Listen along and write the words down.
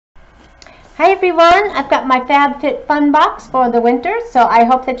Hi everyone, I've got my FabFitFun box for the winter, so I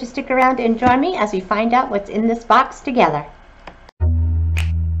hope that you stick around and join me as we find out what's in this box together.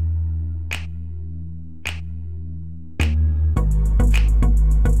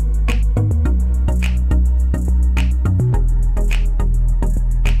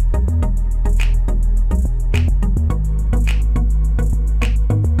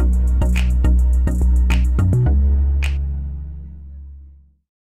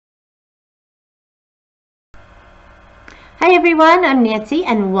 Hi everyone, I'm Nancy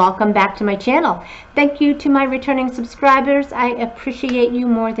and welcome back to my channel. Thank you to my returning subscribers. I appreciate you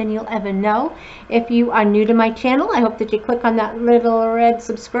more than you'll ever know. If you are new to my channel, I hope that you click on that little red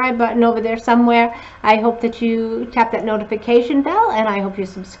subscribe button over there somewhere. I hope that you tap that notification bell, and I hope you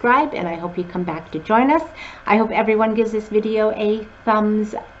subscribe, and I hope you come back to join us. I hope everyone gives this video a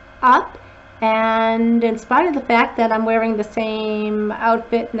thumbs up. And in spite of the fact that I'm wearing the same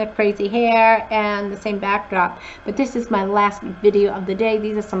outfit and the crazy hair and the same backdrop, but this is my last video of the day.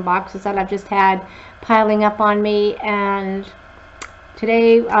 These are some boxes that I've just had piling up on me, and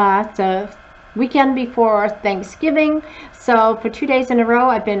today it's a weekend before Thanksgiving, so for 2 days in a row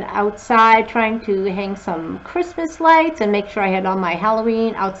I've been outside trying to hang some Christmas lights and make sure I had all my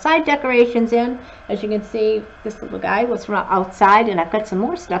Halloween outside decorations in. As you can see, this little guy was from outside, and I've got some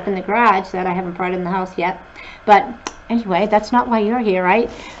more stuff in the garage that I haven't brought in the house yet. But anyway, that's not why you're here, right?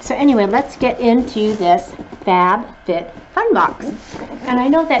 So anyway, let's get into this FabFitFun box. And I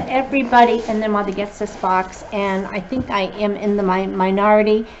know that everybody and their mother gets this box, and I think I am in the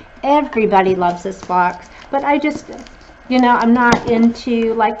minority. Everybody loves this box, but I just, I'm not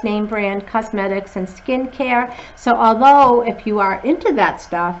into like name brand cosmetics and skincare. So although if you are into that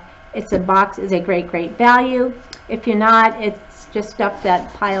stuff, it's a box is a great value. If you're not, it's just stuff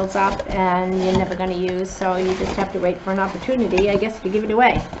that piles up and you're never going to use, so you just have to wait for an opportunity, I guess, to give it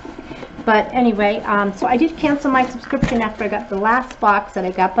away. But anyway, so I did cancel my subscription after I got the last box that I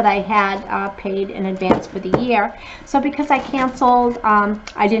got, but I had paid in advance for the year. So because I canceled,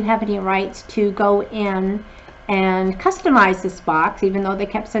 I didn't have any rights to go in and customize this box. Even though they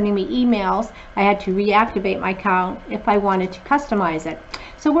kept sending me emails, I had to reactivate my account if I wanted to customize it.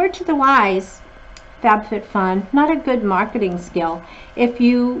 So word to the wise, FabFitFun, not a good marketing skill. If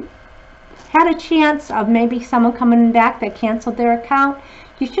you had a chance of maybe someone coming back that canceled their account,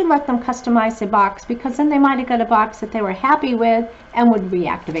 you should let them customize the box, because then they might have got a box that they were happy with and would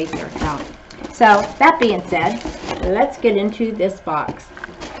reactivate their account. So that being said, let's get into this box.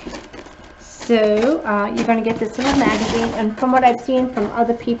 So you're going to get this little magazine, and from what I've seen from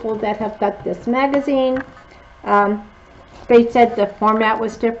other people that have got this magazine, they said the format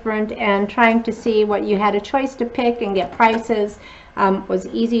was different, and trying to see what you had a choice to pick and get prices was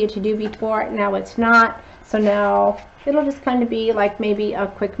easier to do before. Now it's not. So now it'll just kind of be like maybe a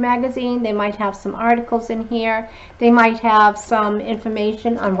quick magazine. They might have some articles in here. They might have some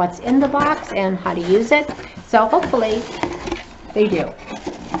information on what's in the box and how to use it. So hopefully they do.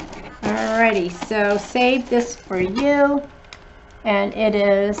 Alrighty, so save this for you. And it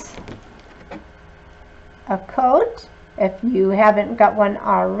is a code. If you haven't got one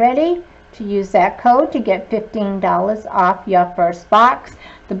already, to use that code to get $15 off your first box.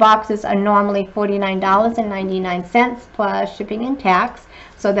 The boxes are normally $49.99 plus shipping and tax,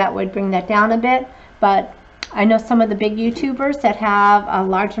 so that would bring that down a bit. But I know some of the big YouTubers that have a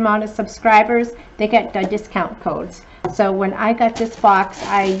large amount of subscribers, they get discount codes. So when I got this box,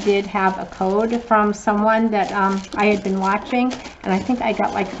 I did have a code from someone that I had been watching, and I think I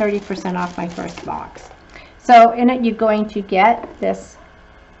got like 30% off my first box. So in it, you're going to get this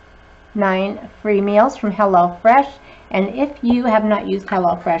 9 free meals from HelloFresh. And if you have not used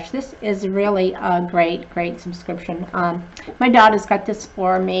HelloFresh, this is really a great subscription. My daughters got this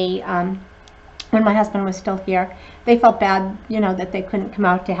for me when my husband was still here. They felt bad, that they couldn't come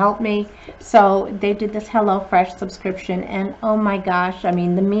out to help me, so they did this HelloFresh subscription, and oh my gosh, I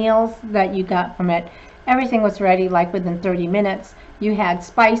mean, the meals that you got from it, everything was ready like within 30 minutes. You had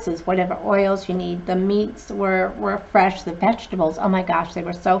spices, whatever oils you need. The meats were fresh. The vegetables, oh my gosh, they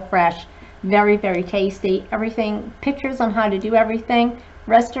were so fresh. Very tasty. Everything, pictures on how to do everything.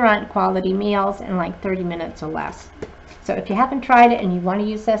 Restaurant quality meals in like 30 minutes or less. So if you haven't tried it and you want to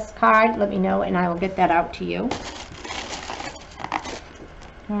use this card, let me know and I will get that out to you.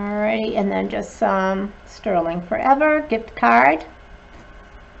 Alrighty, and then just some Sterling Forever gift card.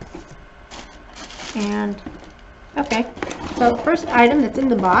 And okay, so the first item that's in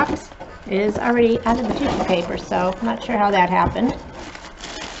the box is already out of the tissue paper, so I'm not sure how that happened.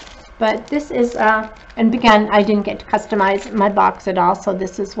 But this is, and again, I didn't get to customize my box at all, so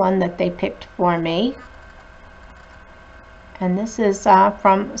this is one that they picked for me. And this is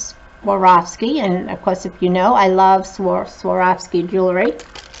from Swarovski, and of course, if you know, I love Swarovski jewelry.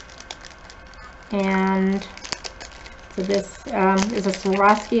 And so this is a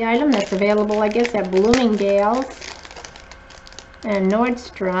Swarovski item that's available, I guess, at Bloomingdale's and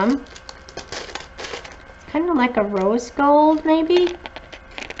Nordstrom. It's kind of like a rose gold, maybe.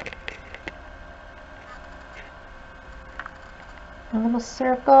 A little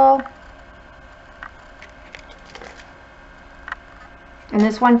circle. And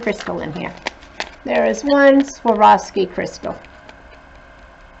there's one crystal in here. There is one Swarovski crystal.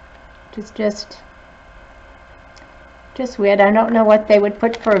 Which is just weird. I don't know what they would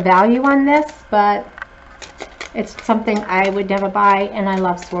put for a value on this, but it's something I would never buy, and I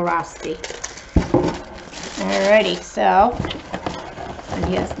love Swarovski. Alrighty, so, and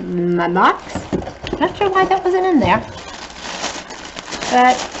here's my box. Not sure why that wasn't in there,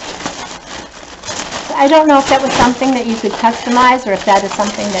 but I don't know if that was something that you could customize or if that is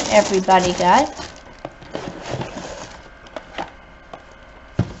something that everybody does.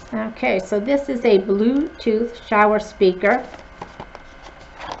 Okay, so this is a Bluetooth shower speaker.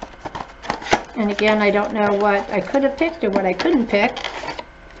 And again, I don't know what I could have picked or what I couldn't pick.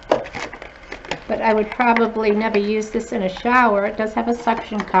 But I would probably never use this in a shower. It does have a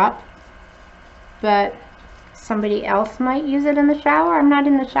suction cup. But somebody else might use it in the shower. I'm not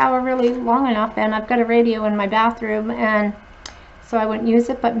in the shower really long enough, and I've got a radio in my bathroom, and so I wouldn't use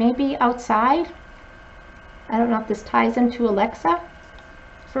it, but maybe outside. I don't know if this ties into Alexa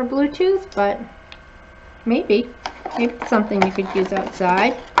for Bluetooth, but maybe it's something you could use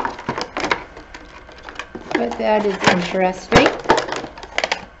outside. But that is interesting.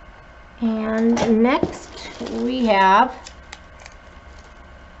 And next we have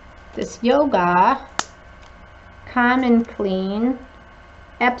this Yoga Calm and Clean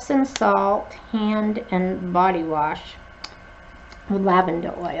Epsom salt hand and body wash with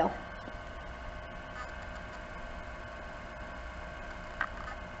lavender oil.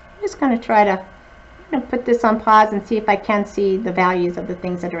 I'm just going to try to put this on pause and see if I can see the values of the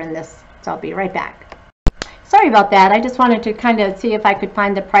things that are in this. So I'll be right back. Sorry about that. I just wanted to kind of see if I could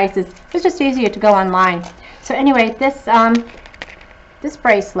find the prices. It's just easier to go online. So anyway, this this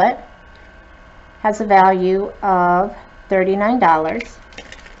bracelet has a value of $39.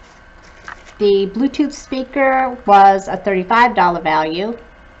 The Bluetooth speaker was a $35 value.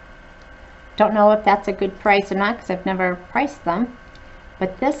 Don't know if that's a good price or not because I've never priced them.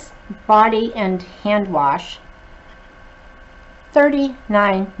 But this body and hand wash,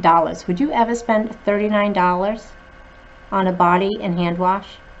 $39. Would you ever spend $39 on a body and hand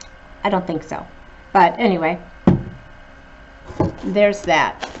wash? I don't think so. But anyway, there's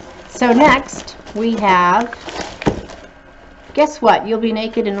that. So next we have, guess what? You'll be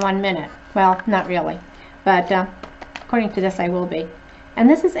naked in 1 minute. Well, not really, but according to this I will be. And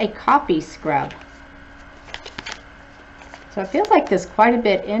this is a coffee scrub. So it feels like there's quite a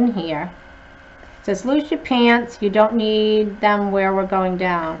bit in here. It says lose your pants, you don't need them where we're going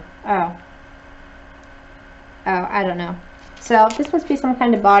down. Oh, I don't know. So this must be some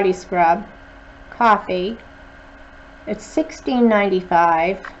kind of body scrub. Coffee. It's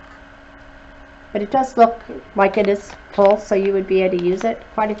 $16.95. But it does look like it is full, so you would be able to use it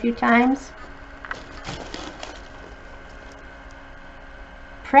quite a few times.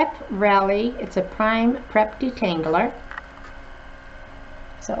 Prep Rally. It's a prime prep detangler.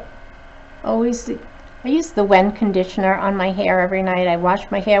 So I use the When conditioner on my hair every night. I wash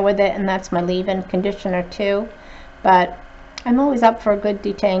my hair with it, and that's my leave-in conditioner too. But I'm always up for a good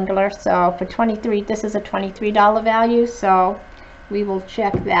detangler. So for $23, this is a $23 value. So we will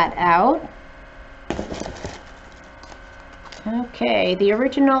check that out. Okay, the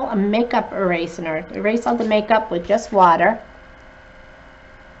original makeup eraser. Erase all the makeup with just water.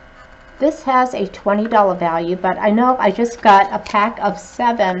 This has a $20 value, but I know I just got a pack of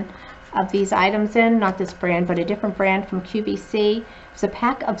 7 of these items in, not this brand, but a different brand from QVC. It's a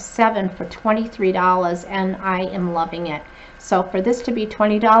pack of 7 for $23, and I am loving it. So for this to be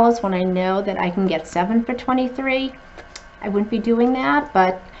 $20 when I know that I can get 7 for $23, I wouldn't be doing that,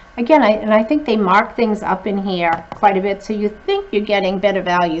 but again, I think they mark things up in here quite a bit, so you think you're getting better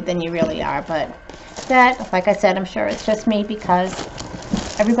value than you really are. But that, like I said, I'm sure it's just me because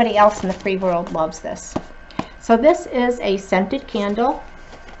everybody else in the free world loves this. So this is a scented candle.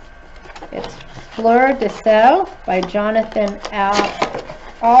 It's Fleur de Sel by Jonathan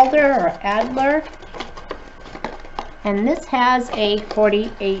Alder or Adler. And this has a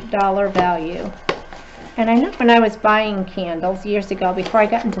 $48 value. And I know when I was buying candles years ago, before I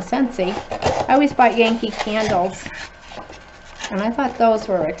got into Scentsy, I always bought Yankee candles. And I thought those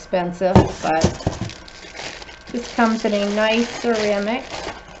were expensive, but this comes in a nice ceramic.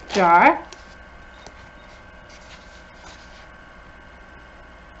 jar.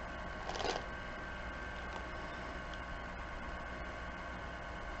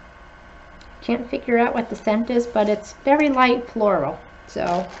 Can't figure out what the scent is, but it's very light floral.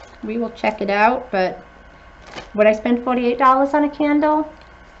 So we will check it out. But would I spend $48 on a candle?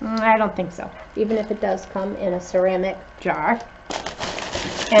 I don't think so, even if it does come in a ceramic jar.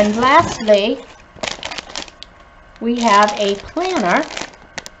 And lastly, we have a planner,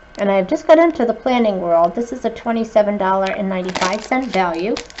 and I've just got into the planning world. This is a $27.95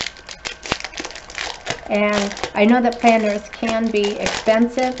 value. And I know that planners can be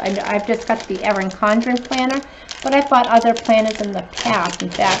expensive. I've just got the Erin Condren planner, but I've bought other planners in the past. In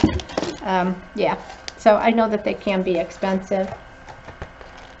fact, yeah, so I know that they can be expensive.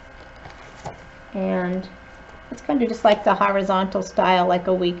 And it's kind of just like the horizontal style, like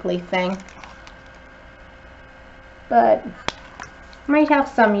a weekly thing. But might have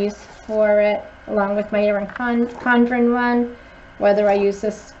some use for it, along with my Erin Condren one. Whether I use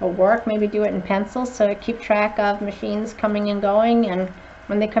this for work, maybe do it in pencil, so I keep track of machines coming and going, and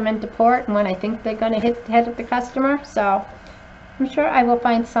when they come into port, and when I think they're going to head at the customer. So I'm sure I will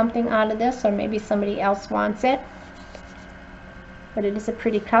find something out of this, or maybe somebody else wants it. But it is a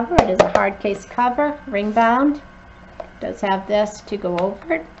pretty cover. It is a hard case cover, ring bound. It does have this to go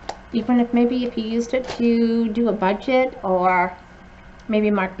over it, even if maybe if you used it to do a budget or maybe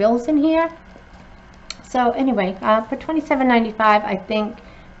mark bills in here. So anyway, for $27.95, I think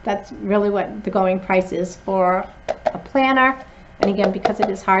that's really what the going price is for a planner. And again, because it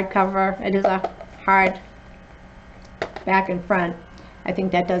is hardcover, it is a hard back and front, I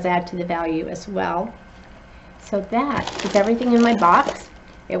think that does add to the value as well. So that is everything in my box.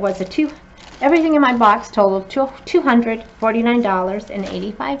 It was everything in my box totaled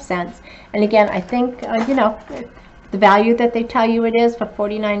 $249.85. And again, I think, you know, the value that they tell you it is for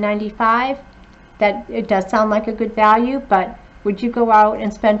 $49.95, that it does sound like a good value, but would you go out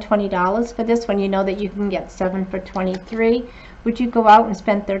and spend $20 for this when you know that you can get 7 for $23? Would you go out and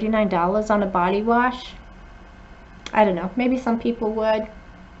spend $39 on a body wash? I don't know. Maybe some people would.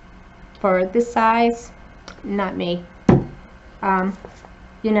 For this size, not me.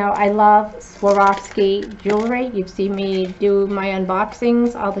 You know, I love Swarovski jewelry. You've seen me do my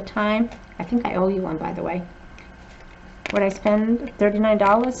unboxings all the time. I think I owe you one, by the way. Would I spend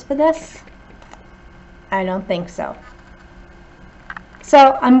 $39 for this? I don't think so.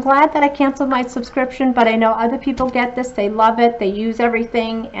 So I'm glad that I canceled my subscription, but I know other people get this. They love it. They use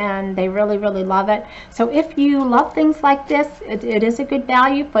everything, and they really, really love it. So if you love things like this, it is a good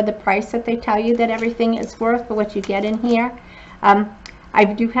value for the price that they tell you that everything is worth for what you get in here. I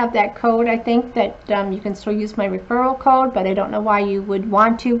do have that code, I think, that you can still use my referral code, but I don't know why you would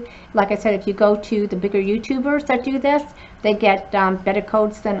want to. Like I said, if you go to the bigger YouTubers that do this, they get better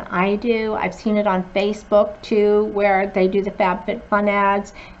codes than I do. I've seen it on Facebook too, where they do the FabFitFun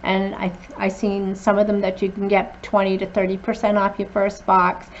ads, and I've seen some of them that you can get 20 to 30% off your first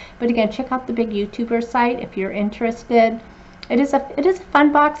box. But again, check out the big YouTuber site if you're interested. It is a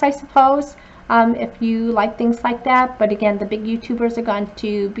fun box, I suppose. If you like things like that, but again, the big YouTubers are going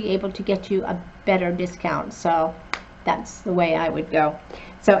to be able to get you a better discount, so that's the way I would go.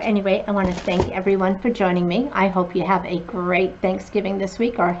 So anyway, I want to thank everyone for joining me. I hope you have a great Thanksgiving this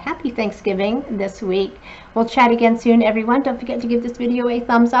week, or happy Thanksgiving this week. We'll chat again soon, everyone. Don't forget to give this video a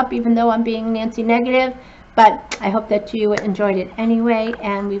thumbs up, even though I'm being Nancy negative, but I hope that you enjoyed it anyway,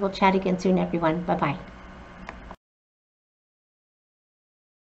 and we will chat again soon, everyone. Bye-bye.